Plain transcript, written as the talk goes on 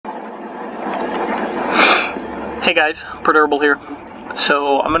Hey guys, Predurable here.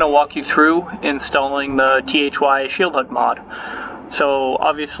 So I'm going to walk you through installing the THYA Shield HUD mod. So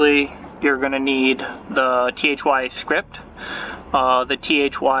obviously you're going to need the THYA script, the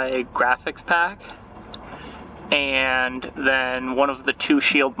THYA graphics pack, and then one of the two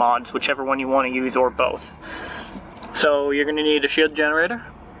shield mods, whichever one you want to use or both. So you're going to need a shield generator,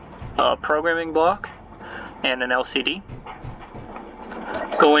 a programming block, and an LCD.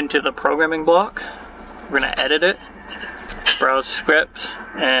 Go into the programming block. We're going to edit it, browse scripts,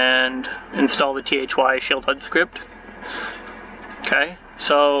 and install the THYA Shield HUD script. Okay,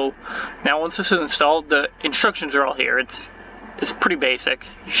 so now once this is installed, the instructions are all here. It's pretty basic.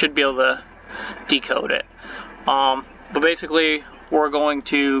 You should be able to decode it. But basically, we're going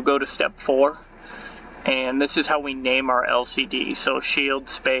to go to step 4, and this is how we name our LCD. So shield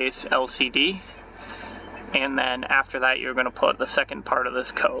space LCD. And then after that you're going to put the second part of this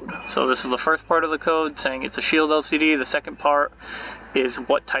code. So this is the first part of the code saying it's a shield LCD. The second part is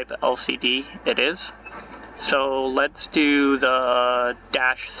what type of LCD it is. So let's do the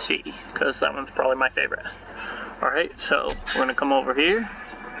 -C, because that one's probably my favorite. Alright, so we're going to come over here.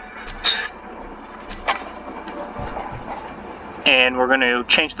 And we're going to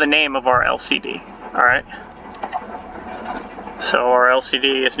change the name of our LCD. Alright. So our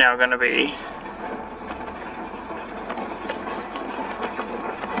LCD is now going to be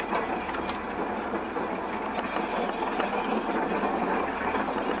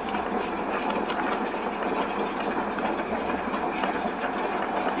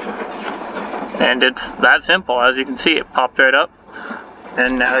and it's that simple. As you can see, it popped right up,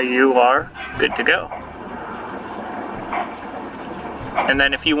 and now you are good to go. And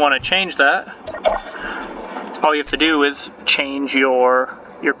then if you want to change that, all you have to do is change your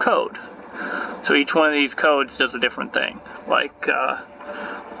code. So each one of these codes does a different thing. Like the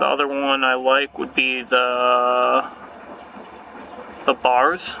other one I like would be the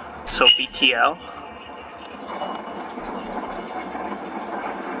bars, so BTL.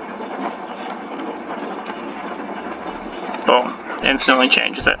 Boom, instantly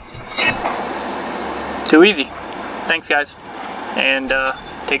changes it. Too easy. Thanks guys, and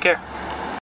take care.